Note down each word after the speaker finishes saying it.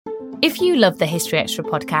If you love the History Extra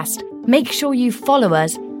podcast, make sure you follow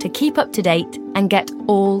us to keep up to date and get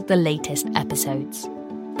all the latest episodes.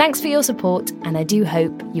 Thanks for your support, and I do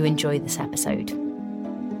hope you enjoy this episode.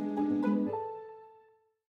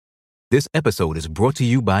 This episode is brought to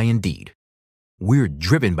you by Indeed. We're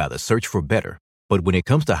driven by the search for better, but when it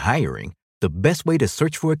comes to hiring, the best way to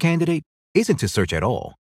search for a candidate isn't to search at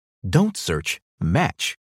all. Don't search,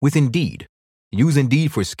 match with Indeed. Use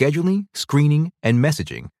Indeed for scheduling, screening, and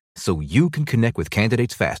messaging so you can connect with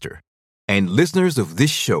candidates faster. And listeners of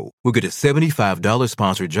this show will get a $75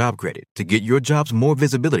 sponsored job credit to get your jobs more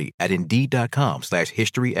visibility at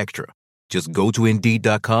Indeed.com/historyextra. Just go to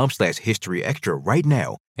Indeed.com/historyextra right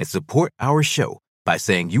now and support our show by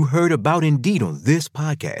saying you heard about Indeed on this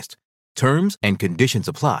podcast. Terms and conditions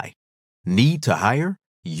apply. Need to hire?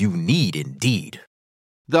 You need Indeed.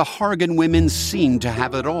 The Hargan women seemed to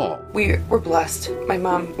have it all. We were blessed. My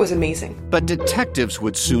mom was amazing. But detectives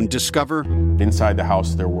would soon discover inside the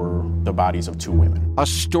house there were the bodies of 2 women. A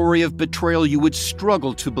story of betrayal you would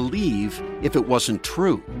struggle to believe if it wasn't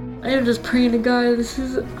true. I am just praying to God, this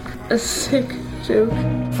is a sick joke.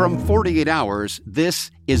 From 48 Hours,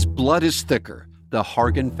 this is Blood is Thicker, the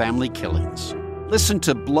Hargan Family Killings. Listen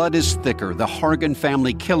to Blood is Thicker, the Hargan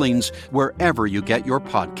Family Killings, wherever you get your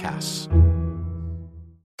podcasts.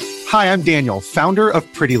 Hi, I'm Daniel, founder of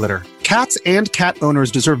Pretty Litter. Cats and cat owners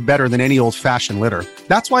deserve better than any old-fashioned litter.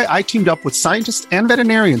 That's why I teamed up with scientists and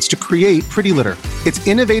veterinarians to create Pretty Litter. Its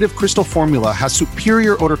innovative crystal formula has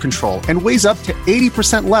superior odor control and weighs up to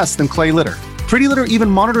 80% less than clay litter. Pretty Litter even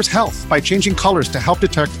monitors health by changing colors to help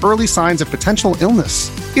detect early signs of potential illness.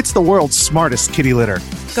 It's the world's smartest kitty litter.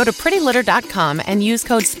 Go to prettylitter.com and use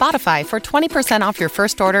code SPOTIFY for 20% off your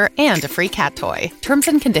first order and a free cat toy. Terms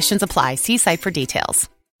and conditions apply. See site for details.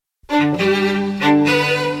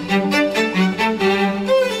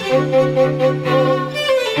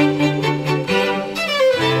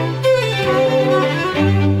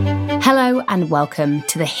 Hello and welcome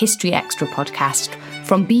to the History Extra podcast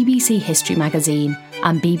from BBC History Magazine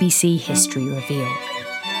and BBC History Revealed.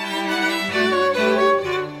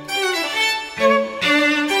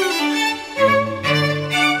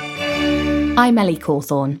 I'm Ellie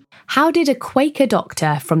Cawthorne. How did a Quaker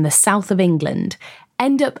doctor from the south of England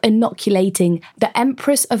end up inoculating the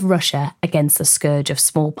Empress of Russia against the scourge of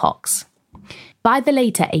smallpox? By the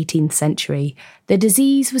later 18th century, the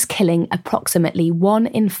disease was killing approximately 1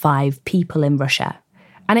 in 5 people in Russia,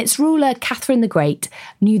 and its ruler, Catherine the Great,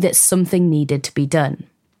 knew that something needed to be done.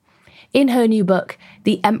 In her new book,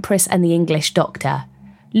 The Empress and the English Doctor,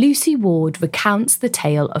 Lucy Ward recounts the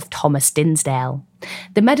tale of Thomas Dinsdale,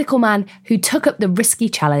 the medical man who took up the risky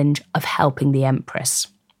challenge of helping the Empress.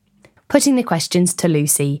 Putting the questions to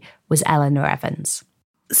Lucy was Eleanor Evans.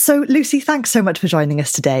 So, Lucy, thanks so much for joining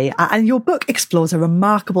us today. And your book explores a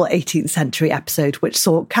remarkable 18th century episode which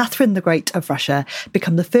saw Catherine the Great of Russia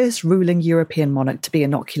become the first ruling European monarch to be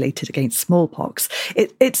inoculated against smallpox.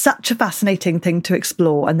 It's such a fascinating thing to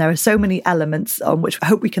explore, and there are so many elements on which I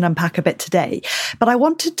hope we can unpack a bit today. But I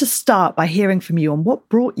wanted to start by hearing from you on what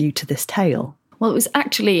brought you to this tale. Well, it was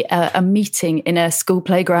actually a meeting in a school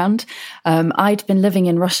playground. I'd been living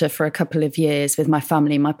in Russia for a couple of years with my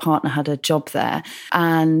family. My partner had a job there,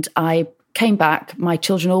 and I came back. My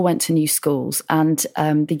children all went to new schools, and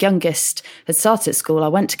the youngest had started at school. I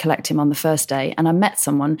went to collect him on the first day, and I met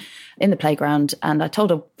someone in the playground, and I told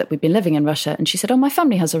her that we'd been living in Russia, and she said, "Oh, my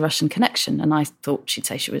family has a Russian connection." And I thought she'd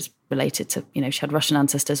say she was related to, she had Russian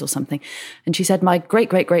ancestors or something. And she said, "My great,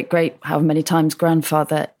 however many times,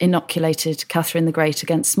 grandfather inoculated Catherine the Great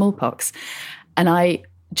against smallpox." And I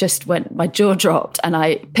just went, my jaw dropped, and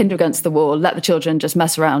I pinned her against the wall, let the children just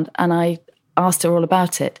mess around, and I asked her all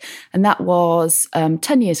about it. And that was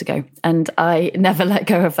 10 years ago. And I never let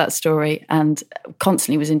go of that story and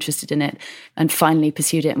constantly was interested in it, and finally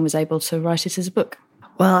pursued it and was able to write it as a book.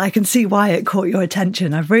 Well, I can see why it caught your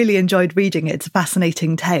attention. I've really enjoyed reading it. It's a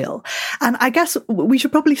fascinating tale. And I guess we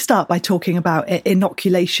should probably start by talking about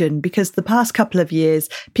inoculation, because the past couple of years,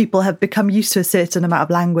 people have become used to a certain amount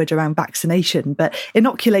of language around vaccination, but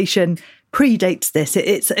inoculation predates this.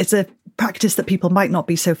 It's a practice that people might not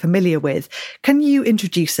be so familiar with. Can you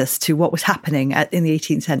introduce us to what was happening in the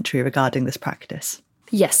 18th century regarding this practice?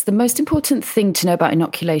 Yes, the most important thing to know about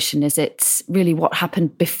inoculation is it's really what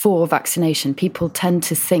happened before vaccination. People tend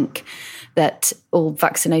to think that all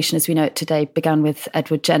vaccination as we know it today began with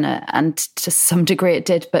Edward Jenner, and to some degree it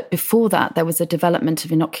did. But before that, there was a development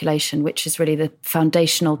of inoculation, which is really the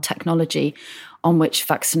foundational technology on which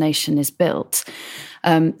vaccination is built.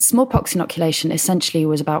 Smallpox inoculation essentially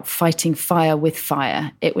was about fighting fire with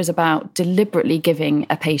fire. It was about deliberately giving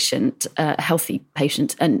a patient, a healthy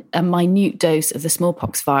patient, a minute dose of the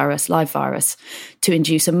smallpox virus, live virus, to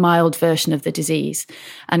induce a mild version of the disease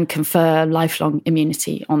and confer lifelong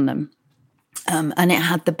immunity on them. And it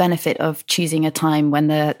had the benefit of choosing a time when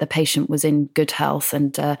the patient was in good health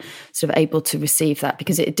and sort of able to receive that,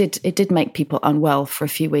 because it did make people unwell for a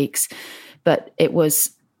few weeks, but it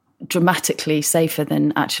was dramatically safer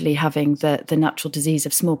than actually having the natural disease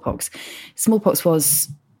of smallpox. Smallpox was,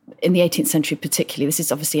 in the 18th century particularly, this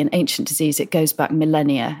is obviously an ancient disease. It goes back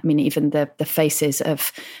millennia. I mean, even the faces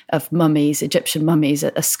of mummies, Egyptian mummies,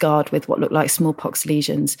 are scarred with what looked like smallpox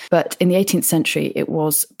lesions. But in the 18th century, it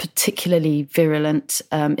was particularly virulent.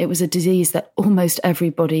 It was a disease that almost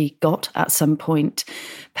everybody got at some point.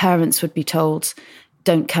 Parents would be told,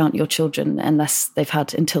 don't count your children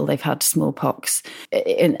until they've had smallpox.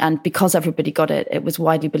 And because everybody got it, it was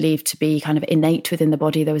widely believed to be kind of innate within the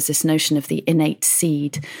body. There was this notion of the innate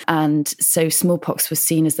seed. And so smallpox was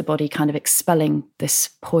seen as the body kind of expelling this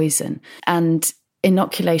poison. And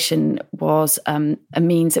inoculation was a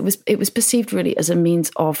means, it was perceived really as a means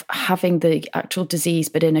of having the actual disease,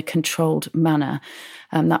 but in a controlled manner.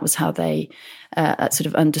 That was how they sort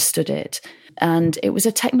of understood it. And it was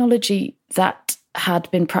a technology that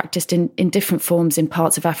had been practiced in different forms in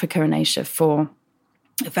parts of Africa and Asia for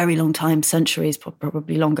a very long time, centuries,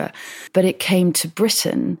 probably longer. But it came to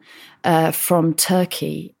Britain from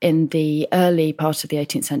Turkey in the early part of the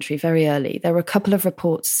 18th century, very early. There were a couple of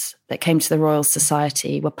reports that came to the Royal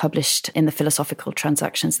Society, were published in the Philosophical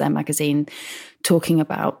Transactions, their magazine, talking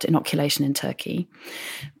about inoculation in Turkey.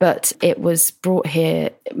 But it was brought here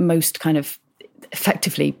most kind of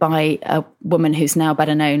effectively by a woman who's now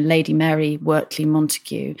better known, Lady Mary Wortley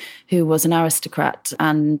Montagu, who was an aristocrat,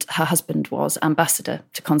 and her husband was ambassador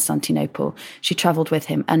to Constantinople. She travelled with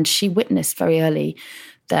him, and she witnessed very early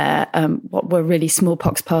there what were really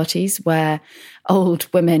smallpox parties where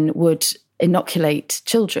old women would inoculate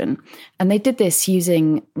children. And they did this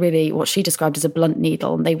using really what she described as a blunt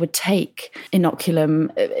needle. And they would take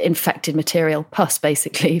inoculum, infected material, pus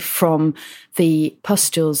basically, from the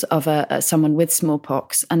pustules of someone with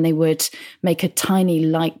smallpox. And they would make a tiny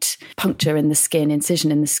light puncture in the skin,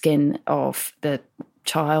 incision in the skin of the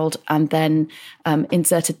child, and then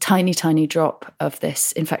insert a tiny, tiny drop of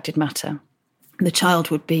this infected matter. The child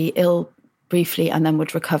would be ill briefly and then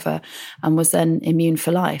would recover and was then immune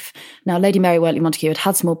for life. Now, Lady Mary Wortley Montagu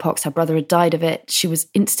had smallpox. Her brother had died of it. She was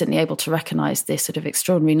instantly able to recognise this sort of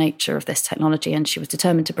extraordinary nature of this technology, and she was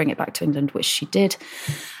determined to bring it back to England, which she did.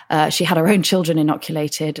 She had her own children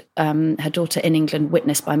inoculated, her daughter in England,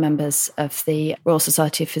 witnessed by members of the Royal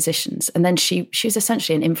Society of Physicians. And then she was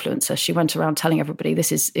essentially an influencer. She went around telling everybody,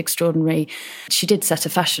 this is extraordinary. She did set a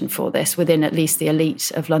fashion for this within at least the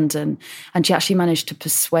elite of London. And she actually managed to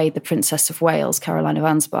persuade the Princess of Wales, Caroline of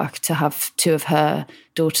Ansbach, to have two of her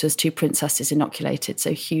daughters, two princesses, inoculated.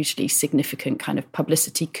 So hugely significant kind of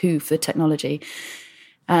publicity coup for the technology.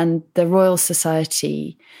 And the Royal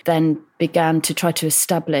Society then began to try to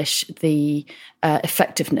establish the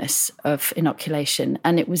effectiveness of inoculation.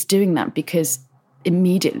 And it was doing that because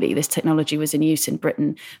immediately this technology was in use in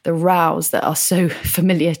Britain. The rows that are so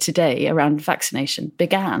familiar today around vaccination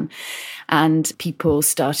began. And people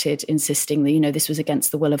started insisting that, this was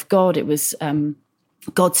against the will of God. It was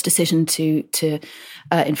God's decision to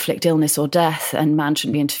inflict illness or death, and man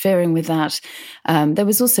shouldn't be interfering with that. There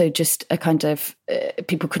was also just a kind of,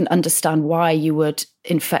 people couldn't understand why you would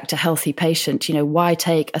infect a healthy patient. Why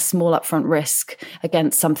take a small upfront risk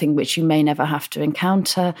against something which you may never have to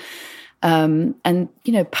encounter? And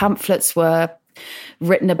pamphlets were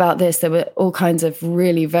written about this. There were all kinds of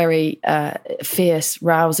really very fierce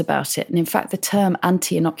rows about it. And in fact, the term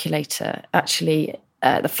anti-inoculator actually,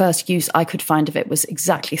 the first use I could find of it was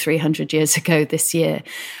exactly 300 years ago this year.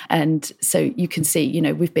 And so you can see,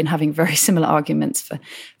 we've been having very similar arguments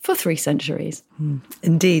for 3 centuries.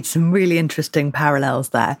 Indeed, some really interesting parallels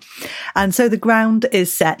there. And so the ground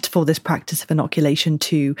is set for this practice of inoculation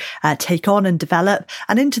to take on and develop.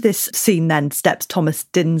 And into this scene then steps Thomas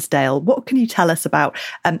Dinsdale. What can you tell us about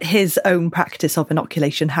his own practice of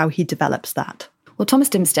inoculation, how he develops that? Well, Thomas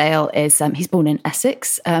Dinsdale is, he's born in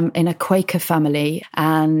Essex, in a Quaker family,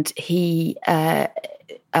 and he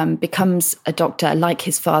becomes a doctor like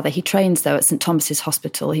his father. He trains, though, at St Thomas's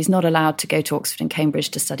Hospital. He's not allowed to go to Oxford and Cambridge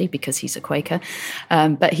to study because he's a Quaker,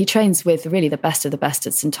 but he trains with really the best of the best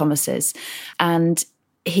at St Thomas's. And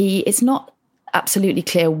it's not absolutely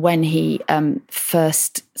clear when he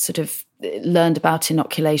first sort of learned about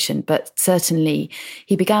inoculation, but certainly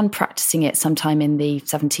he began practicing it sometime in the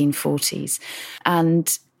 1740s,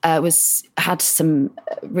 and had some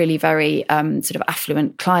really very sort of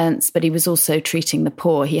affluent clients, but he was also treating the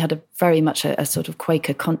poor. He had very much a sort of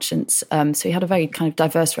Quaker conscience, so he had a very kind of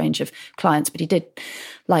diverse range of clients, but he did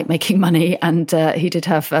like making money, and he did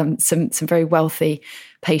have some very wealthy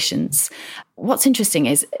patients. What's interesting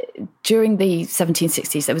is during the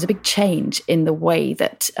 1760s, there was a big change in the way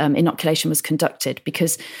that inoculation was conducted,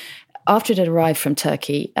 because after it had arrived from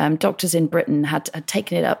Turkey, doctors in Britain had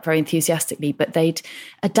taken it up very enthusiastically, but they'd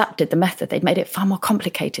adapted the method. They'd made it far more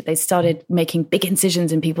complicated. They started making big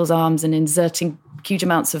incisions in people's arms and inserting huge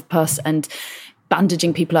amounts of pus and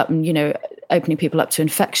bandaging people up and, opening people up to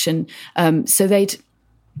infection. The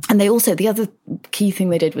other key thing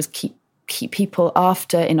they did was keep people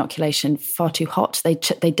after inoculation far too hot.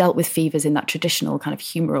 They dealt with fevers in that traditional kind of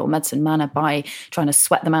humoral medicine manner by trying to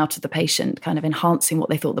sweat them out of the patient, kind of enhancing what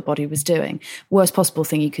they thought the body was doing. Worst possible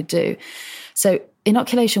thing you could do. So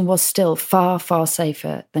inoculation was still far, far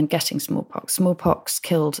safer than getting smallpox. Smallpox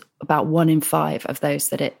killed about 1 in 5 of those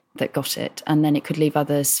that got it, and then it could leave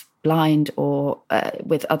others blind or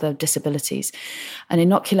with other disabilities. And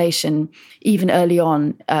inoculation, even early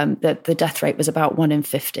on, the death rate was about 1 in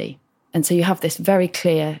 50. And so you have this very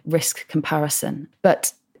clear risk comparison.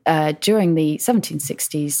 But during the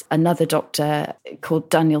 1760s, another doctor called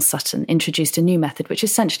Daniel Sutton introduced a new method, which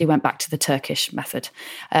essentially went back to the Turkish method,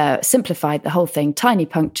 simplified the whole thing, tiny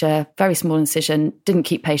puncture, very small incision, didn't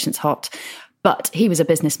keep patients hot. But he was a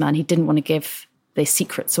businessman. He didn't want to give the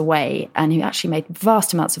secrets away, and he actually made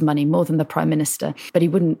vast amounts of money, more than the Prime Minister, but he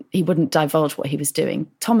wouldn't divulge what he was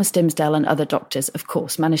doing. Thomas Dimsdale and other doctors, of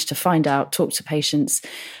course, managed to find out, talk to patients,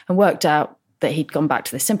 and worked out that he'd gone back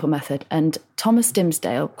to the simple method. And Thomas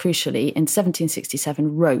Dimsdale, crucially, in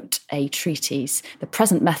 1767 wrote a treatise, The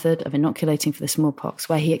Present Method of Inoculating for the Smallpox,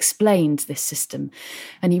 where he explained this system.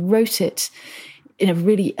 And he wrote it in a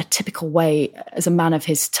really typical way as a man of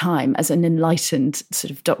his time, as an enlightened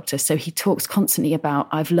sort of doctor. So he talks constantly about,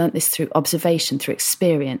 I've learnt this through observation, through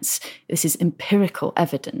experience. This is empirical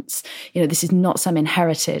evidence. This is not some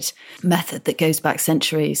inherited method that goes back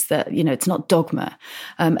centuries, that, it's not dogma.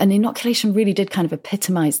 And inoculation really did kind of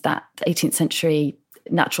epitomize that 18th century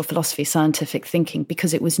natural philosophy, scientific thinking,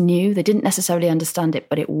 because it was new. They didn't necessarily understand it,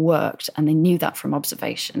 but it worked, and they knew that from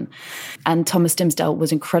observation. And Thomas Dimsdale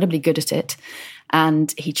was incredibly good at it.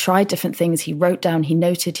 And he tried different things. He wrote down, he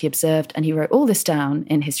noted, he observed, and he wrote all this down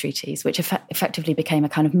in his treatise, which effectively became a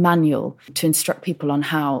kind of manual to instruct people on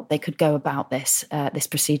how they could go about this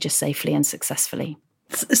procedure safely and successfully.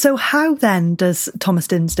 So how then does Thomas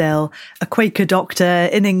Dimsdale, a Quaker doctor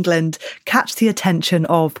in England, catch the attention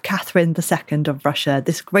of Catherine II of Russia,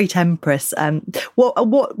 this great empress?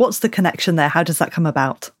 What's the connection there? How does that come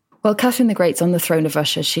about? Well, Catherine the Great's on the throne of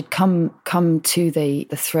Russia. She'd come to the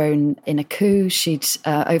throne in a coup. She'd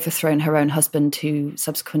overthrown her own husband, who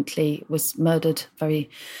subsequently was murdered very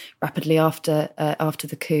rapidly after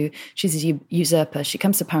the coup. She's a usurper. She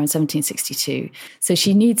comes to power in 1762. So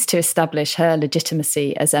she needs to establish her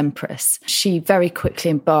legitimacy as empress. She very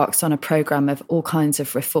quickly embarks on a program of all kinds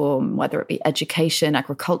of reform, whether it be education,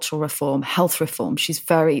 agricultural reform, health reform. She's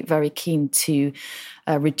very, very keen to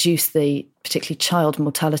reduce the particularly child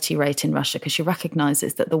mortality rate in Russia, because she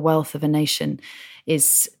recognises that the wealth of a nation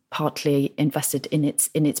is partly invested in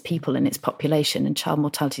its people, in its population, and child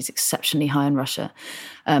mortality is exceptionally high in Russia.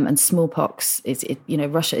 And smallpox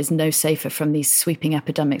Russia is no safer from these sweeping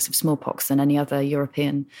epidemics of smallpox than any other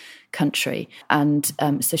European country, and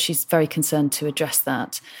so she's very concerned to address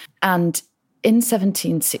that. And in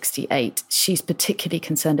 1768, she's particularly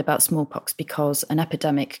concerned about smallpox because an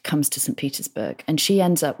epidemic comes to St. Petersburg, and she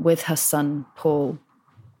ends up with her son, Paul,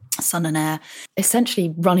 son and heir,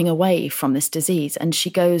 essentially running away from this disease. And she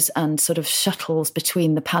goes and sort of shuttles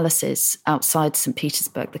between the palaces outside St.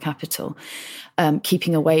 Petersburg, the capital,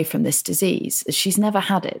 keeping away from this disease. She's never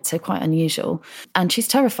had it, so quite unusual. And she's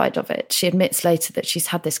terrified of it. She admits later that she's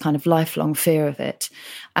had this kind of lifelong fear of it.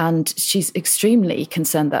 And she's extremely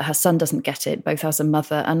concerned that her son doesn't get it, both as a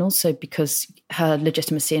mother and also because her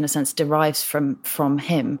legitimacy, in a sense, derives from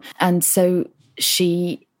him. And so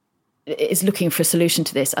she is looking for a solution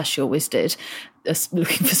to this, as she always did,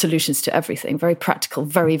 looking for solutions to everything, very practical,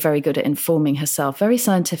 very, very good at informing herself, very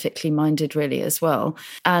scientifically minded, really, as well.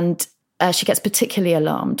 And she gets particularly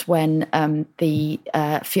alarmed when the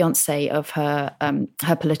fiancé of her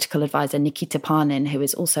political advisor, Nikita Panin, who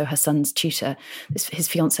is also her son's tutor, his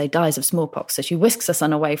fiancé dies of smallpox. So she whisks her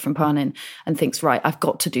son away from Panin and thinks, right, I've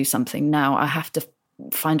got to do something now. I have to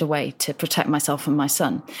find a way to protect myself and my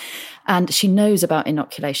son. And she knows about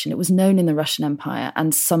inoculation. It was known in the Russian Empire,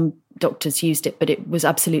 and some doctors used it, but it was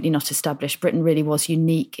absolutely not established. Britain really was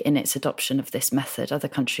unique in its adoption of this method. Other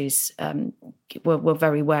countries were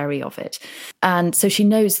very wary of it. And so she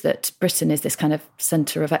knows that Britain is this kind of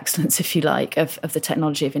centre of excellence, if you like, of the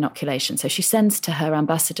technology of inoculation. So she sends to her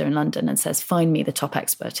ambassador in London and says, find me the top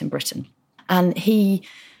expert in Britain. And he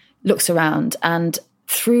looks around, and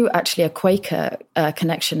through actually a Quaker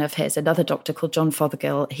connection of his, another doctor called John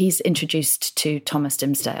Fothergill, he's introduced to Thomas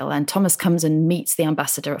Dimsdale. And Thomas comes and meets the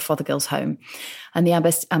ambassador at Fothergill's home. And the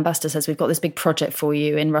ambassador says, we've got this big project for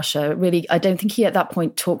you in Russia. Really, I don't think he at that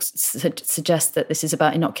point suggests that this is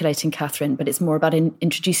about inoculating Catherine, but it's more about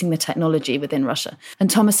introducing the technology within Russia. And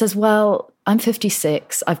Thomas says, well, I'm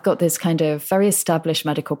 56. I've got this kind of very established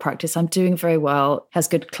medical practice. I'm doing very well, has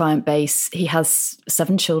good client base. He has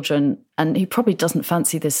 7 children, and he probably doesn't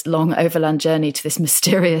fancy this long overland journey to this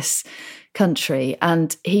mysterious country.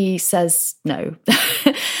 And he says no.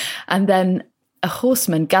 And then a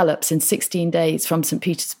horseman gallops in 16 days from St.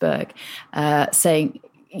 Petersburg, saying,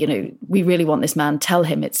 you know, we really want this man. Tell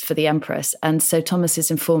him it's for the Empress. And so Thomas is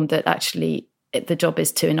informed that actually the job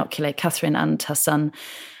is to inoculate Catherine and her son.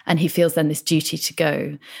 And he feels then this duty to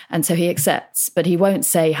go. And so he accepts, but he won't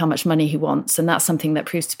say how much money he wants. And that's something that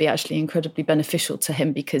proves to be actually incredibly beneficial to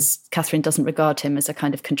him, because Catherine doesn't regard him as a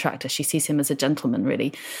kind of contractor. She sees him as a gentleman,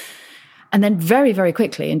 really. And then very, very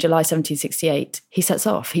quickly in July 1768, he sets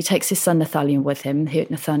off. He takes his son Nathaniel with him,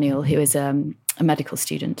 Nathaniel, who is a medical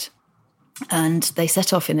student. And they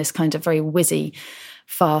set off in this kind of very whizzy,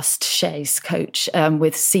 fast chaise coach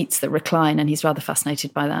with seats that recline. And he's rather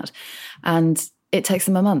fascinated by that. And it takes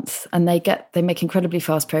them a month, and they make incredibly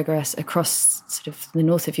fast progress across sort of the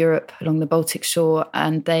north of Europe, along the Baltic shore,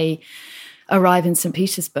 and they arrive in St.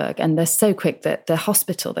 Petersburg. And they're so quick that the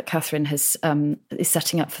hospital that Catherine is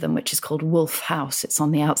setting up for them, which is called Wolf House, it's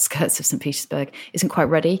on the outskirts of St. Petersburg, isn't quite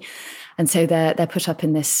ready. And so they're put up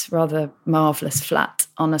in this rather marvellous flat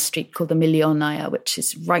on a street called the Millionaya, which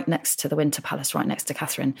is right next to the Winter Palace, right next to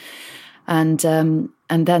Catherine. And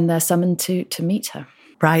then they're summoned to meet her.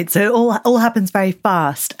 Right, so it all happens very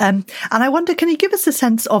fast. And I wonder, can you give us a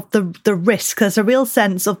sense of the risk? There's a real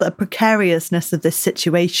sense of the precariousness of this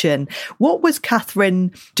situation. What was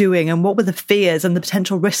Catherine doing, and what were the fears and the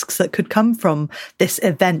potential risks that could come from this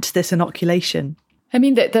event, this inoculation? I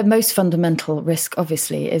mean, the most fundamental risk,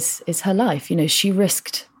 obviously, is her life. You know, she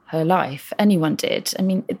risked her life. Anyone did. I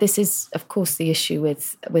mean, this is, of course, the issue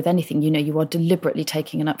with anything. You know, you are deliberately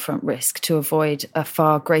taking an upfront risk to avoid a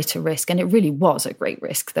far greater risk. And it really was a great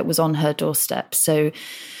risk that was on her doorstep. So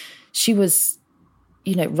she was,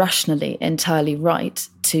 you know, rationally entirely right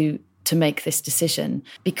to make this decision,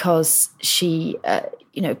 because she,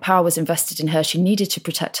 power was invested in her. She needed to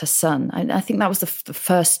protect her son. And I think that was the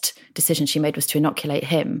first decision she made, was to inoculate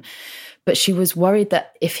him. But she was worried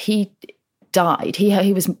that if he died,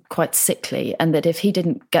 he was quite sickly, and that if he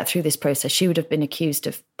didn't get through this process, she would have been accused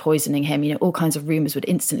of poisoning him. You know, all kinds of rumours would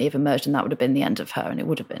instantly have emerged, and that would have been the end of her, and it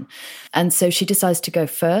would have been. And so she decides to go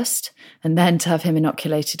first, and then to have him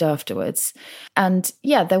inoculated afterwards. And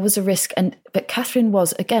yeah, there was a risk. But Catherine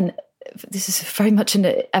was, again, this is very much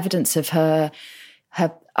an evidence of her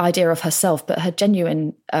idea of herself, but her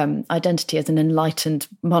genuine identity as an enlightened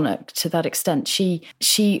monarch. To that extent,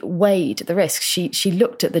 she weighed the risks. She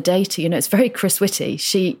looked at the data. You know, it's very Chris Whitty.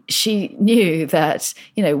 She knew that,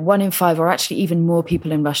 you know, 1 in 5, or actually even more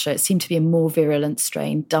people in Russia, it seemed to be a more virulent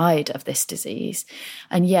strain, died of this disease,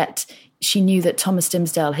 and yet she knew that Thomas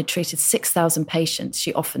Dimsdale had treated 6,000 patients.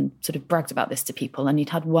 She often sort of bragged about this to people, and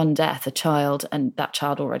he'd had one death, a child, and that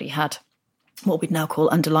child already had what we'd now call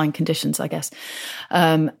underlying conditions, I guess.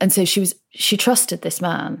 And so she trusted this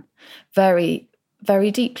man very,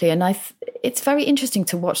 very deeply. And it's very interesting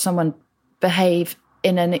to watch someone behave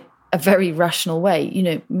in a very rational way. You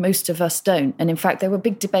know, most of us don't. And in fact, there were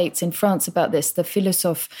big debates in France about this. The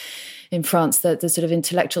philosophes in France, the sort of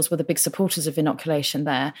intellectuals, were the big supporters of inoculation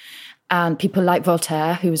there. And people like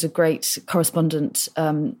Voltaire, who was a great correspondent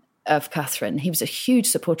of Catherine, he was a huge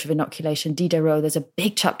supporter of inoculation. Diderot, there's a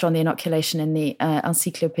big chapter on the inoculation in the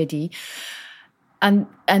Encyclopédie. And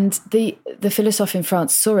the philosophe in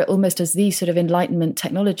France saw it almost as the sort of Enlightenment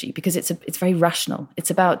technology, because it's very rational.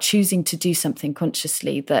 It's about choosing to do something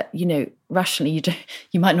consciously that, you know, rationally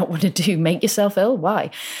you might not want to do. Make yourself ill?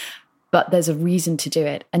 Why? But there's a reason to do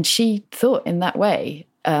it. And she thought in that way.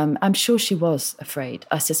 I'm sure she was afraid.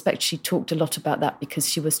 I suspect she talked a lot about that because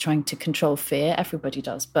she was trying to control fear. Everybody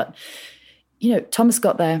does. But, you know, Thomas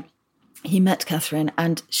got there. He met Catherine,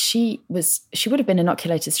 and she would have been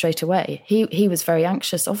inoculated straight away. He was very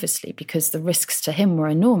anxious, obviously, because the risks to him were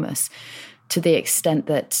enormous. to the extent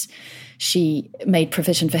that she made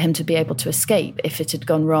provision for him to be able to escape if it had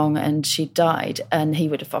gone wrong and she died. And he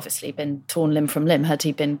would have obviously been torn limb from limb had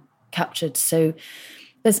he been captured. So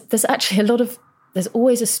there's actually there's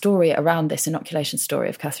always a story around this inoculation story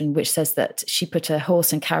of Catherine, which says that she put a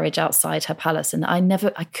horse and carriage outside her palace. And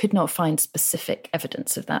I could not find specific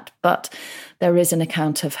evidence of that. But there is an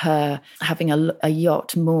account of her having a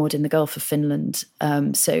yacht moored in the Gulf of Finland.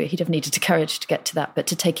 So he'd have needed a carriage to get to that, but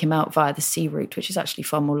to take him out via the sea route, which is actually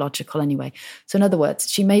far more logical anyway. So in other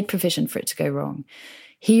words, she made provision for it to go wrong.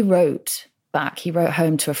 He wrote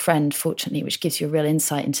home to a friend, fortunately, which gives you a real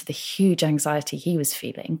insight into the huge anxiety he was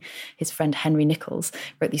feeling. His friend Henry Nichols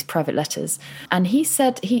wrote these private letters. And he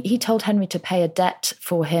said he told Henry to pay a debt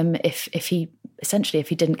for him if he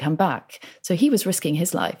didn't come back. So he was risking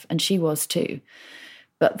his life, and she was too.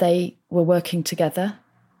 But they were working together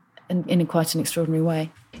in quite an extraordinary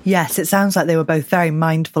way. Yes, it sounds like they were both very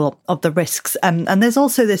mindful of the risks. And there's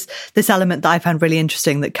also this element that I found really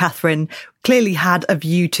interesting, that Catherine clearly had a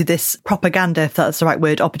view to this propaganda, if that's the right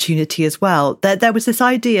word, opportunity as well. There was this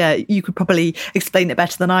idea, you could probably explain it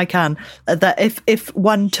better than I can, that if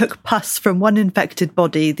one took pus from one infected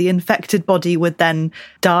body, the infected body would then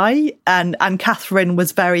die. And Catherine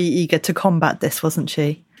was very eager to combat this, wasn't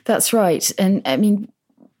she? That's right. And I mean,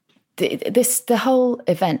 the whole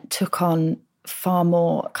event took on far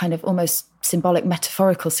more kind of almost symbolic,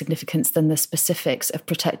 metaphorical significance than the specifics of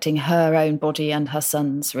protecting her own body and her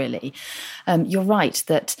son's, really. You're right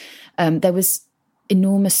that there was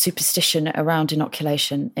enormous superstition around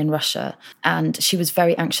inoculation in Russia, and she was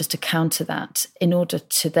very anxious to counter that in order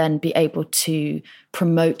to then be able to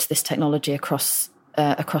promote this technology across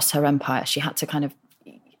her empire. She had to kind of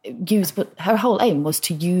but her whole aim was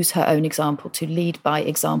to use her own example, to lead by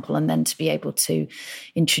example, and then to be able to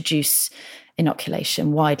introduce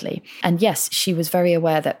inoculation widely. And yes, she was very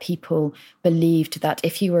aware that people believed that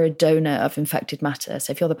if you were a donor of infected matter, so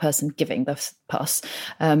if you're the person giving the pus,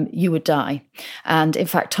 you would die. And in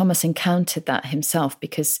fact, Thomas encountered that himself,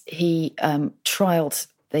 because he trialed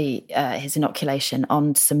his inoculation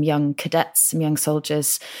on some young cadets, some young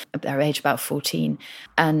soldiers, their age about 14.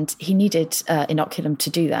 And he needed inoculum to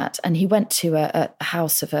do that. And he went to a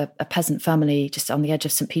house of a peasant family just on the edge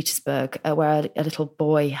of St. Petersburg, where a little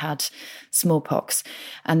boy had smallpox.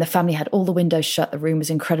 And the family had all the windows shut. The room was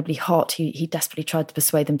incredibly hot. He desperately tried to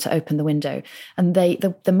persuade them to open the window. And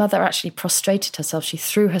the mother actually prostrated herself. She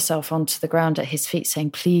threw herself onto the ground at his feet,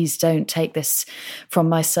 saying, "Please don't take this from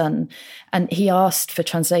my son." And he asked for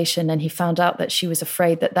translation, and he found out that she was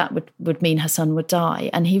afraid that would mean her son would die.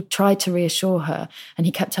 And he tried to reassure her, and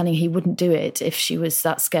he kept telling her he wouldn't do it if she was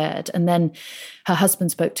that scared. And then her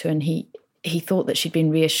husband spoke to her, and he thought that she'd been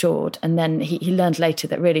reassured. And then he learned later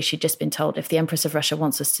that really she'd just been told, if the Empress of Russia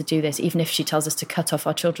wants us to do this, even if she tells us to cut off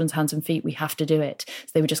our children's hands and feet, we have to do it.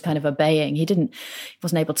 So they were just kind of obeying. He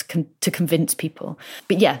wasn't able to convince people.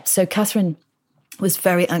 But yeah, so Catherine was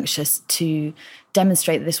very anxious to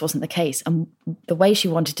demonstrate that this wasn't the case. And the way she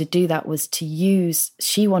wanted to do that was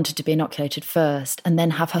she wanted to be inoculated first and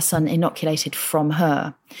then have her son inoculated from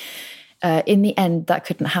her. In the end, that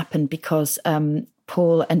couldn't happen because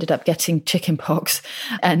Paul ended up getting chickenpox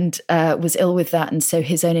and was ill with that. And so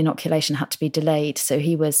his own inoculation had to be delayed. So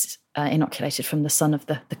he was inoculated from the son of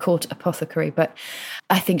the court apothecary. But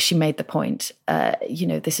I think she made the point,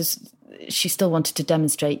 she still wanted to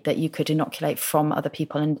demonstrate that you could inoculate from other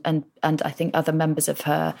people. And I think other members of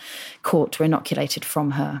her court were inoculated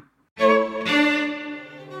from her.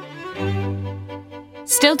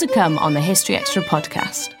 Still to come on the History Extra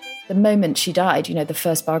podcast. The moment she died, the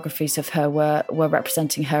first biographies of her were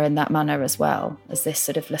representing her in that manner as well, as this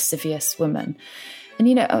sort of lascivious woman. And,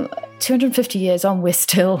 250 years on, we're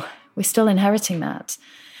still inheriting that.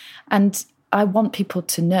 And I want people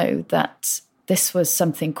to know that this was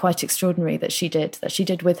something quite extraordinary that she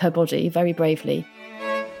did with her body very bravely.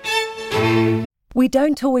 We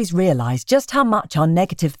don't always realise just how much our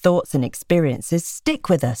negative thoughts and experiences stick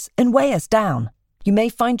with us and weigh us down. You may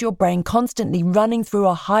find your brain constantly running through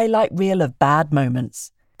a highlight reel of bad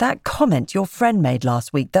moments. That comment your friend made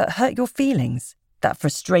last week that hurt your feelings. That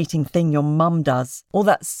frustrating thing your mum does. Or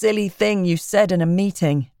that silly thing you said in a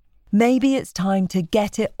meeting. Maybe it's time to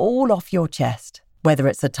get it all off your chest. Whether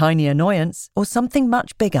it's a tiny annoyance or something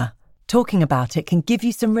much bigger, talking about it can give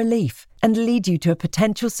you some relief and lead you to a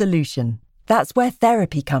potential solution. That's where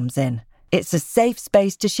therapy comes in. It's a safe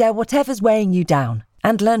space to share whatever's weighing you down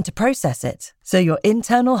and learn to process it, so your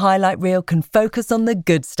internal highlight reel can focus on the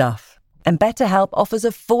good stuff. And BetterHelp offers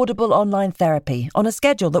affordable online therapy on a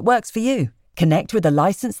schedule that works for you. Connect with a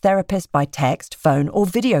licensed therapist by text, phone, or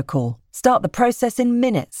video call. Start the process in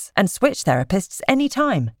minutes and switch therapists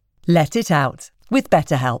anytime. Let it out with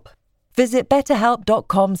BetterHelp. Visit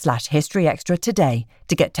betterhelp.com/historyextra today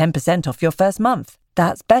to get 10% off your first month.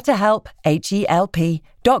 That's BetterHelp,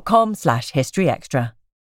 HELP.com/historyextra.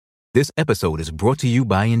 This episode is brought to you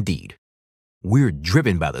by Indeed. We're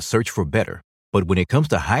driven by the search for better, but when it comes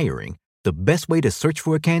to hiring, the best way to search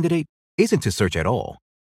for a candidate isn't to search at all.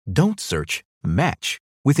 Don't search, match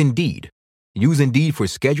with Indeed. Use Indeed for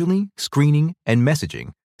scheduling, screening, and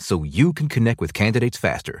messaging so you can connect with candidates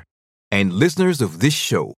faster. And listeners of this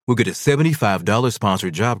show will get a $75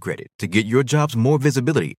 sponsored job credit to get your jobs more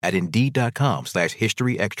visibility at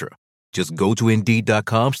Indeed.com/historyextra. Just go to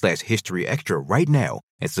Indeed.com/historyextra right now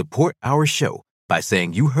and support our show by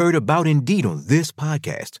saying you heard about Indeed on this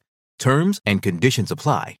podcast. Terms and conditions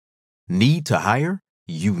apply. Need to hire?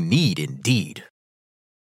 You need Indeed.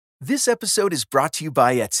 This episode is brought to you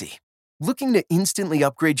by Etsy. Looking to instantly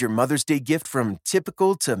upgrade your Mother's Day gift from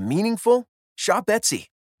typical to meaningful? Shop Etsy.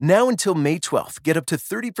 Now until May 12th, get up to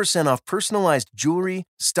 30% off personalized jewelry,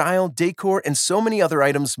 style, decor, and so many other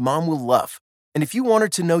items Mom will love. And if you want her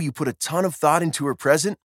to know you put a ton of thought into her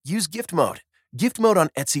present, use Gift Mode. Gift Mode on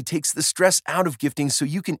Etsy takes the stress out of gifting so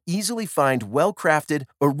you can easily find well-crafted,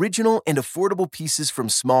 original, and affordable pieces from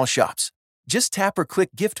small shops. Just tap or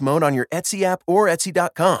click Gift Mode on your Etsy app or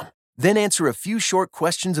Etsy.com. Then answer a few short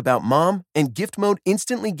questions about Mom, and Gift Mode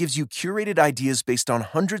instantly gives you curated ideas based on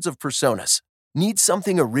hundreds of personas. Need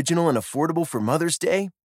something original and affordable for Mother's Day?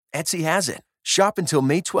 Etsy has it. Shop until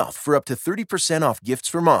May 12th for up to 30% off gifts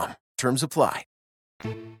for Mom. Terms apply.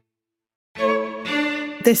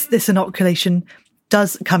 This inoculation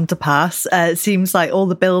does come to pass. It seems like all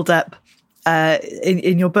the build-up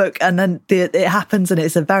in your book, and then it happens, and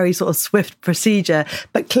it's a very sort of swift procedure,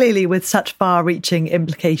 but clearly with such far-reaching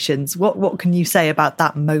implications. What can you say about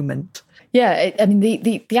that moment? Yeah, I mean,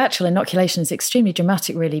 the actual inoculation is extremely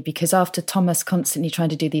dramatic, really, because after Thomas constantly trying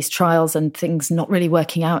to do these trials and things not really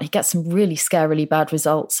working out, he gets some really scarily bad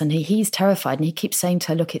results, and he's terrified, and he keeps saying to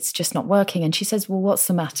her, look, it's just not working. And she says, well, what's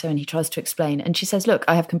the matter? And he tries to explain. And she says, look,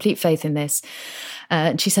 I have complete faith in this.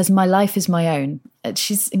 And she says, my life is my own.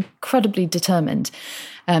 She's incredibly determined.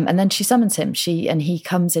 And then she summons him. He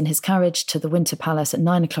comes in his carriage to the Winter Palace at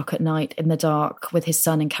 9 o'clock at night in the dark with his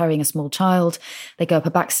son and carrying a small child. They go up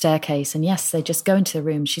a back staircase, and yes, they just go into the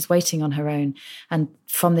room. She's waiting on her own. And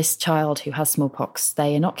from this child who has smallpox,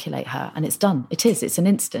 they inoculate her, and it's done. It's an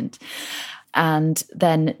instant. And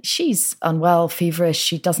then she's unwell, feverish.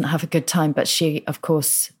 She doesn't have a good time, but she, of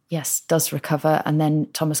course, yes, does recover. And then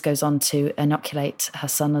Thomas goes on to inoculate her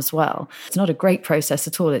son as well. It's not a great process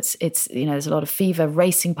at all. It's there's a lot of fever,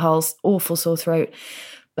 racing pulse, awful sore throat,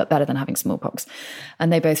 but better than having smallpox.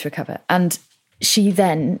 And they both recover. And she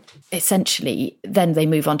then they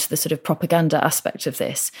move on to the sort of propaganda aspect of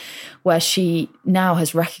this, where she now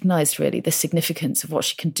has recognized really the significance of what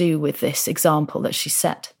she can do with this example that she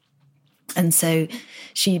set. And so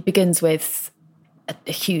she begins with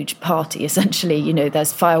a huge party, essentially.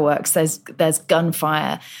 There's fireworks, there's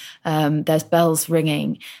gunfire, there's bells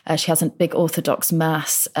ringing. She has a big Orthodox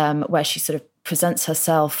mass where she sort of presents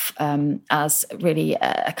herself as really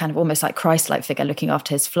a kind of almost like Christ-like figure looking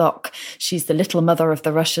after his flock. She's the little mother of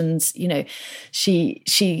the Russians.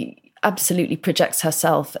 She absolutely projects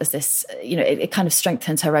herself as this, it kind of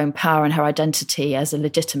strengthens her own power and her identity as a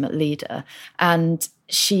legitimate leader. And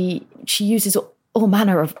she uses all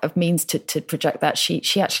manner of means to project that. She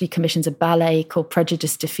actually commissions a ballet called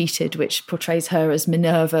Prejudice Defeated, which portrays her as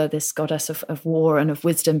Minerva, this goddess of war and of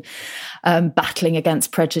wisdom, battling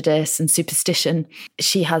against prejudice and superstition.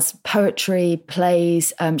 She has poetry,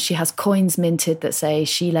 plays. She has coins minted that say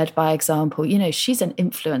she led by example. She's an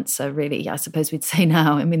influencer, really, I suppose we'd say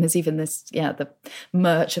now. I mean, there's even this, the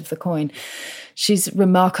merch of the coin. She's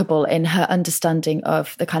remarkable in her understanding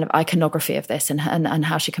of the kind of iconography of this and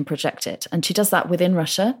how she can project it. And she does that within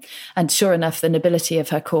Russia. And sure enough, the nobility of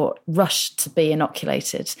her court rushed to be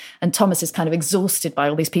inoculated. And Thomas is kind of exhausted by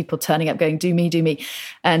all these people turning up going, do me, do me.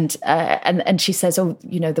 And she says,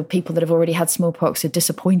 the people that have already had smallpox are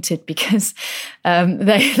disappointed because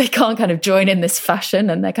they can't kind of join in this fashion,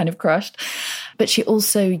 and they're kind of crushed. But she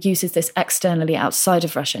also uses this externally outside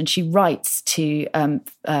of Russia, and she writes to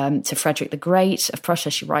Frederick the Great of Prussia.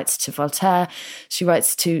 She writes to Voltaire. She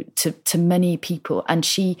writes to many people, and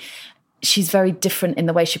she's very different in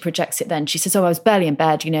the way she projects it. Then she says, "Oh, I was barely in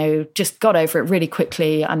bed, just got over it really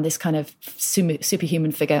quickly. I'm this kind of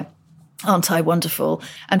superhuman figure. Aren't I wonderful?"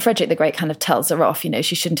 And Frederick the Great kind of tells her off,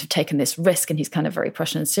 she shouldn't have taken this risk, and he's kind of very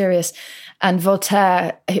Prussian and serious. And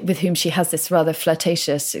Voltaire, with whom she has this rather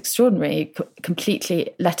flirtatious, extraordinary,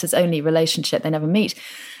 completely letters-only relationship, they never meet,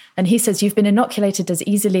 And he says, you've been inoculated as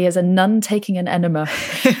easily as a nun taking an enema,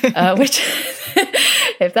 which,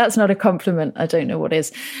 if that's not a compliment, I don't know what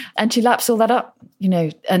is. And she laps all that up,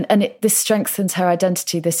 and this strengthens her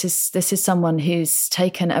identity. This is someone who's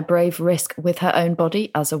taken a brave risk with her own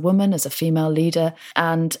body as a woman, as a female leader,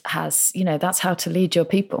 and has, that's how to lead your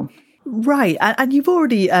people. Right. And you've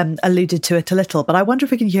already alluded to it a little, but I wonder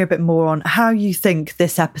if we can hear a bit more on how you think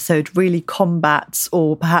this episode really combats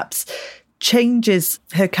or perhaps changes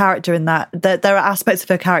her character, in that there are aspects of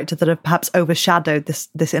her character that have perhaps overshadowed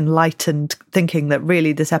this enlightened thinking that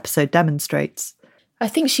really this episode demonstrates. I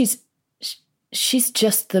think she's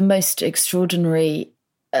just the most extraordinary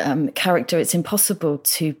character. It's impossible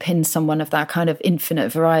to pin someone of that kind of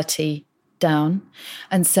infinite variety down.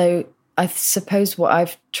 And so I suppose what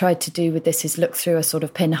I've tried to do with this is look through a sort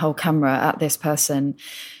of pinhole camera at this person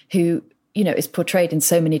who, is portrayed in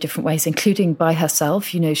so many different ways, including by herself.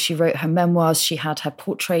 She wrote her memoirs, she had her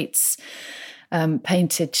portraits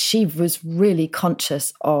painted. She was really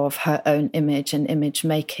conscious of her own image and image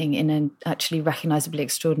making in an actually recognisably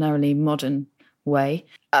extraordinarily modern way.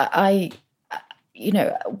 One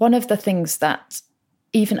of the things that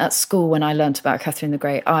even at school, when I learnt about Catherine the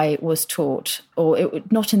Great, I was taught,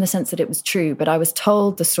 not in the sense that it was true, but I was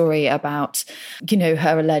told the story about,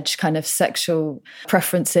 her alleged kind of sexual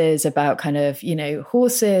preferences, about kind of,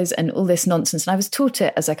 horses and all this nonsense. And I was taught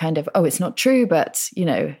it as a kind of, it's not true, but,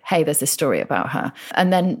 hey, there's this story about her.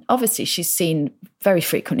 And then obviously she's seen very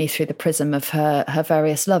frequently through the prism of her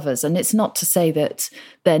various lovers. And it's not to say that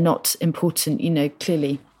they're not important,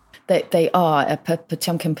 clearly they are,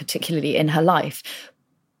 Potemkin particularly in her life.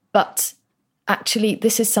 But actually,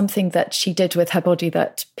 this is something that she did with her body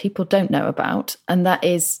that people don't know about, and that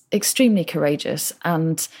is extremely courageous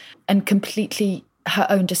and completely her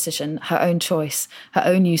own decision, her own choice, her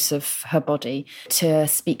own use of her body to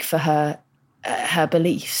speak for her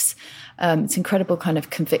beliefs. It's incredible kind of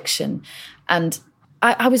conviction. And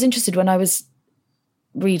I was interested when I was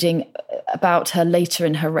reading about her later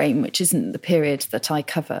in her reign, which isn't the period that I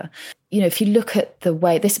cover. If you look at the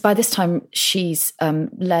way by this time she's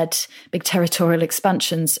led big territorial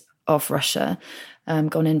expansions of Russia,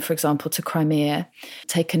 gone in, for example, to Crimea,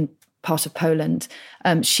 taken part of Poland.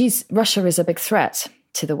 Russia is a big threat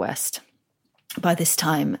to the West by this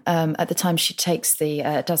time. At the time she does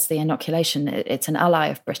the inoculation, it's an ally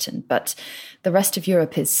of Britain, but the rest of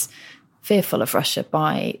Europe is fearful of Russia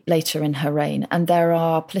by later in her reign. And there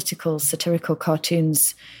are political, satirical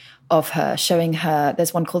cartoons of her showing her.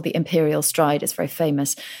 There's one called The Imperial Stride, it's very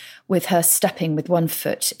famous, with her stepping with one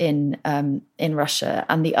foot in Russia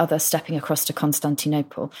and the other stepping across to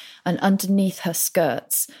Constantinople. And underneath her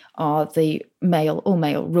skirts are the all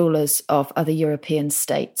male rulers of other European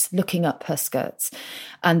states looking up her skirts.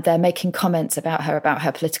 And they're making comments about her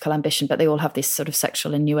political ambition, but they all have this sort of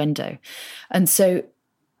sexual innuendo. And so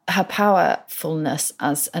her powerfulness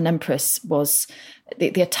as an empress was,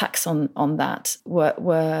 the attacks on that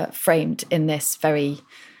were framed in this very,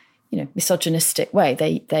 misogynistic way.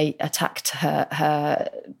 They attacked her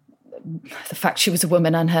the fact she was a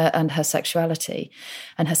woman and her sexuality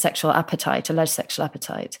and her sexual appetite, alleged sexual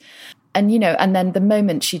appetite. And, and then the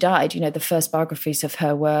moment she died, the first biographies of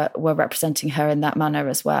her were representing her in that manner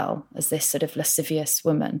as well, as this sort of lascivious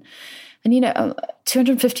woman. And,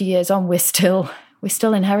 250 years on, we're still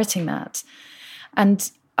inheriting that. And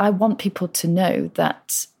I want people to know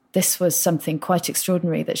that this was something quite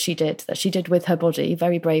extraordinary that she did with her body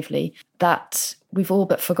very bravely, that we've all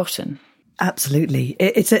but forgotten. Absolutely.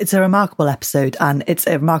 It's a remarkable episode, and it's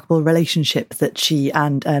a remarkable relationship that she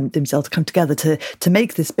and Dimmesdale come together to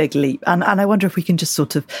make this big leap. And I wonder if we can just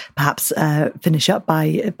sort of perhaps finish up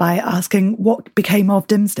by asking what became of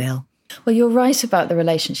Dimmesdale. Well, you're right about the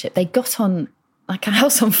relationship. They got on like a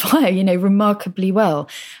house on fire, remarkably well.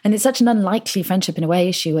 And it's such an unlikely friendship in a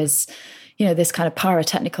way. She was, this kind of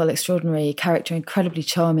pyrotechnical, extraordinary character, incredibly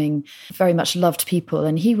charming, very much loved people.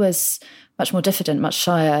 And he was much more diffident, much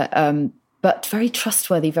shyer, but very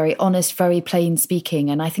trustworthy, very honest, very plain speaking.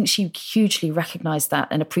 And I think she hugely recognised that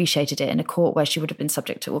and appreciated it in a court where she would have been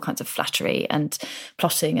subject to all kinds of flattery and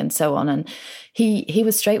plotting and so on. And he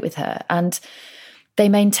was straight with her. And they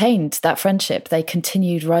maintained that friendship. They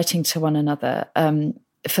continued writing to one another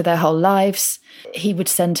for their whole lives. He would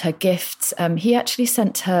send her gifts. He actually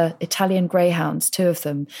sent her Italian greyhounds, 2 of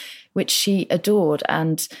them, which she adored,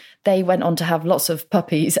 and they went on to have lots of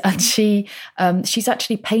puppies. And she's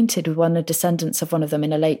actually painted with one of the descendants of one of them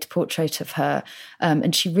in a late portrait of her,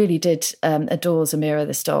 and she really did adore Zamira,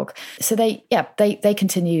 this dog. So they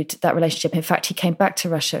continued that relationship. In fact, he came back to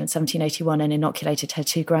Russia in 1781 and inoculated her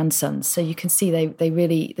 2 grandsons. So you can see they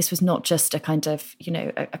really, this was not just a kind of,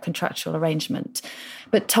 a contractual arrangement.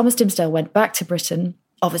 But Thomas Dimsdale went back to Britain,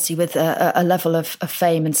 obviously with a level of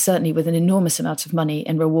fame, and certainly with an enormous amount of money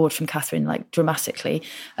in reward from Catherine, like dramatically.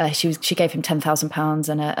 She gave him £10,000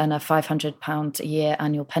 and a £500 a year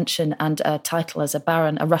annual pension and a title as a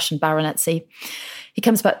baron, a Russian baronetcy. He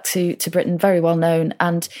comes back to Britain, very well known,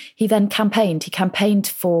 and he then campaigned. He campaigned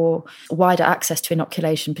for wider access to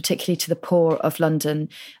inoculation, particularly to the poor of London.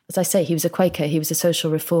 As I say, he was a Quaker, he was a social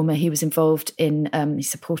reformer, he was involved in, he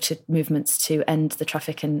supported movements to end the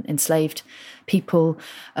traffic in enslaved people,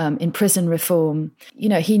 in prison reform.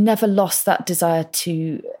 He never lost that desire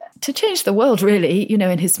to change the world, really,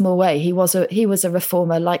 in his small way. He was a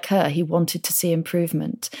reformer like her. He wanted to see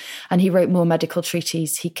improvement. And he wrote more medical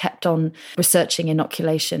treatises. He kept on researching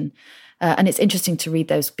inoculation. And it's interesting to read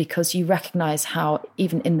those because you recognise how,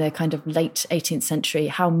 even in the kind of late 18th century,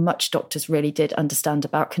 how much doctors really did understand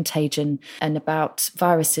about contagion and about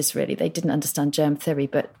viruses, really. They didn't understand germ theory,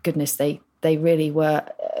 but goodness, they really were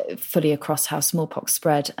fully across how smallpox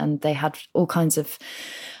spread. And they had all kinds of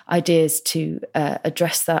ideas to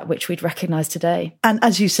address that, which we'd recognise today. And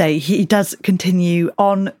as you say, he does continue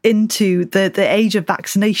on into the age of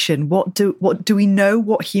vaccination. What do we know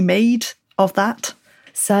what he made of that?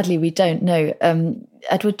 Sadly, we don't know.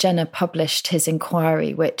 Edward Jenner published his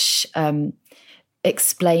inquiry, which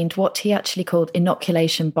explained what he actually called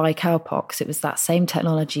inoculation by cowpox. It was that same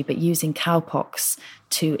technology, but using cowpox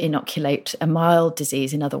to inoculate a mild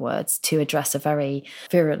disease, in other words, to address a very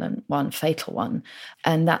virulent one, fatal one.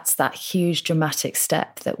 And that's that huge dramatic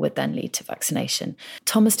step that would then lead to vaccination.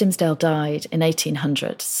 Thomas Dimsdale died in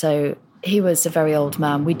 1800, so he was a very old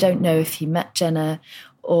man. We don't know if he met Jenner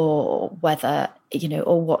or whether,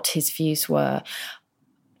 or what his views were.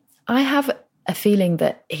 I have a feeling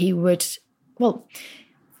that he would,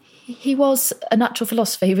 he was a natural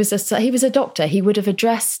philosopher. He was a doctor. He would have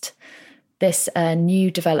addressed this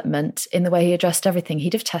new development in the way he addressed everything.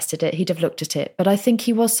 He'd have tested it. He'd have looked at it. But I think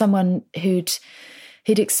he was someone who'd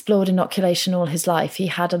explored inoculation all his life. He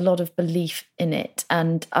had a lot of belief in it.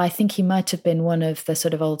 And I think he might have been one of the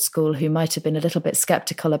sort of old school who might have been a little bit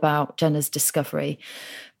skeptical about Jenner's discovery.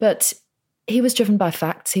 But he was driven by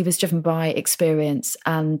facts. He was driven by experience.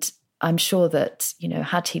 And I'm sure that,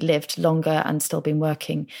 had he lived longer and still been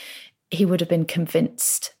working, he would have been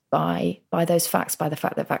convinced by those facts, by the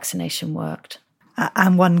fact that vaccination worked.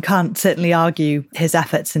 And one can't certainly argue his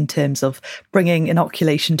efforts in terms of bringing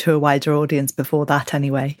inoculation to a wider audience before that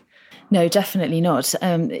anyway. No, definitely not.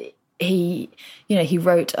 He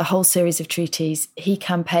wrote a whole series of treatises. He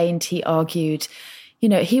campaigned, he argued.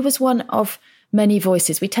 He was one of many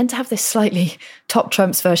voices. We tend to have this slightly top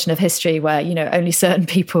trumps version of history where, only certain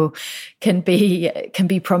people can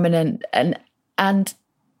be prominent. And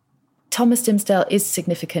Thomas Dimsdale is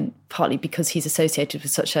significant, partly because he's associated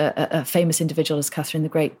with such a famous individual as Catherine the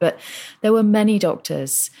Great. But there were many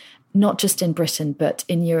doctors, not just in Britain, but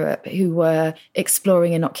in Europe, who were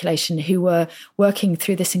exploring inoculation, who were working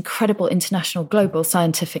through this incredible international global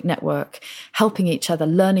scientific network, helping each other,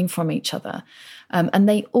 learning from each other. And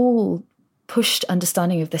they all pushed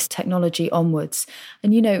understanding of this technology onwards.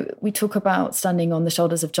 And, we talk about standing on the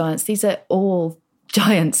shoulders of giants. These are all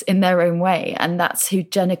giants in their own way, and that's who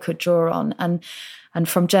Jenner could draw on. And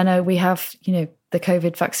from Jenner, we have, the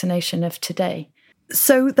COVID vaccination of today.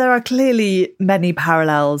 So there are clearly many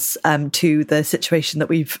parallels to the situation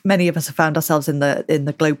that many of us have found ourselves in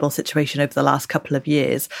the global situation over the last couple of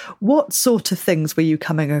years. What sort of things were you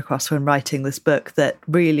coming across when writing this book that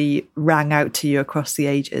really rang out to you across the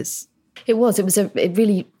ages? It was a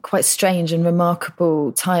really quite strange and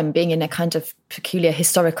remarkable time, being in a kind of peculiar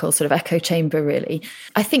historical sort of echo chamber, really.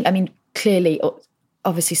 Clearly,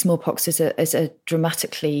 obviously smallpox is a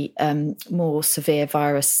dramatically more severe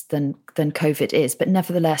virus than COVID is. But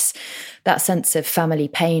nevertheless, that sense of family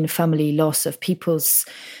pain, family loss, of people's,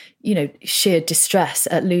 sheer distress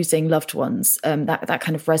at losing loved ones, that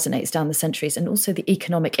kind of resonates down the centuries. And also the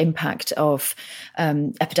economic impact of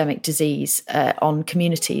epidemic disease on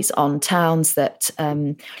communities, on towns that,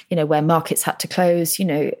 where markets had to close,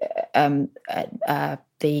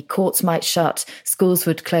 the courts might shut, schools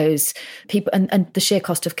would close, people, and the sheer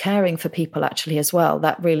cost of caring for people actually as well.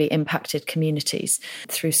 That really impacted communities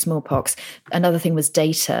through smallpox. Another thing was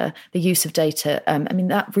data, the use of data.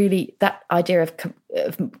 That idea of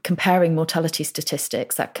comparing mortality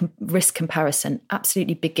statistics, that risk comparison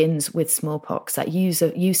absolutely begins with smallpox. That use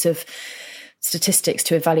of statistics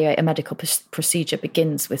to evaluate a medical procedure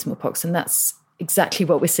begins with smallpox. And that's exactly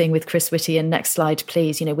what we're seeing with Chris Whitty. And next slide,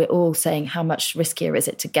 please. We're all saying how much riskier is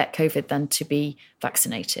it to get COVID than to be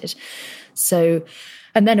vaccinated. So,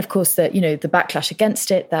 and then of course the backlash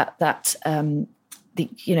against it, the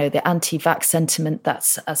anti-vax sentiment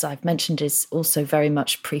that's, as I've mentioned, is also very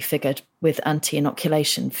much prefigured with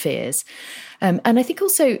anti-inoculation fears. And I think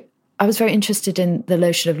also I was very interested in the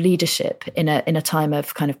notion of leadership in a time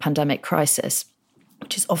of kind of pandemic crisis,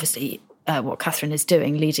 which is obviously what Catherine is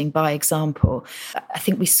doing, leading by example. I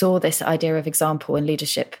think we saw this idea of example and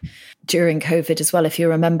leadership during COVID as well. If you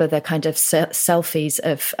remember the kind of selfies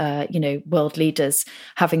of, world leaders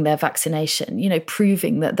having their vaccination,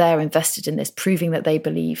 proving that they're invested in this, proving that they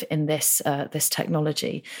believe in this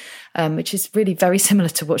technology, which is really very similar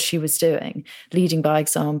to what she was doing, leading by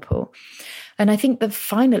example. And I think that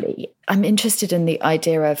finally, I'm interested in the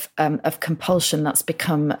idea of compulsion that's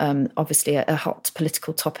become obviously a hot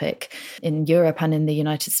political topic in Europe and in the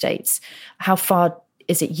United States. How far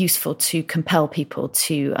is it useful to compel people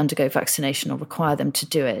to undergo vaccination or require them to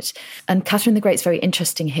do it? And Catherine the Great's very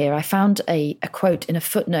interesting here. I found a quote in a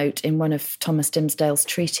footnote in one of Thomas Dimsdale's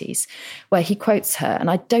treaties where he quotes her,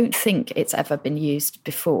 and I don't think it's ever been used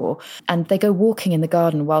before. And they go walking in the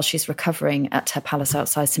garden while she's recovering at her palace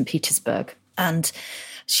outside St. Petersburg. And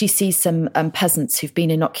she sees some peasants who've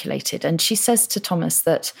been inoculated. And she says to Thomas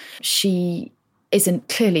that she is an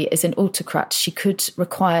autocrat. She could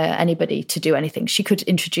require anybody to do anything. She could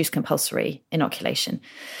introduce compulsory inoculation,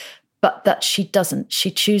 but that she doesn't.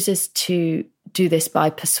 She chooses to do this by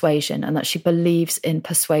persuasion, and that she believes in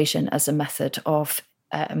persuasion as a method of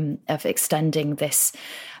extending this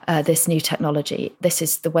new technology. This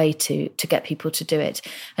is the way to get people to do it.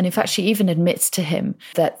 And in fact, she even admits to him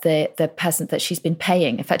that the peasant that she's been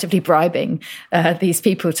paying, effectively bribing these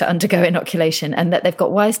people to undergo inoculation, and that they've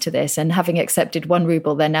got wise to this. And having accepted 1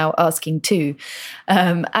 ruble, they're now asking 2.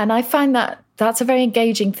 And I find that's a very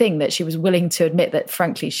engaging thing, that she was willing to admit that,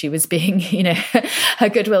 frankly, she was being, her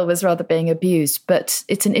goodwill was rather being abused. But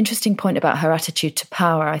it's an interesting point about her attitude to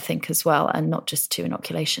power, I think, as well, and not just to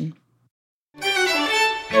inoculation.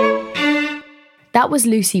 That was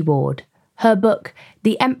Lucy Ward. Her book,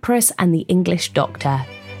 The Empress and the English Doctor,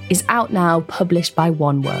 is out now, published by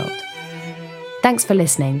One World. Thanks for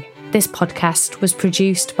listening. This podcast was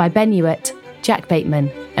produced by Ben Hewitt, Jack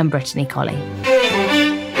Bateman and Brittany Colley.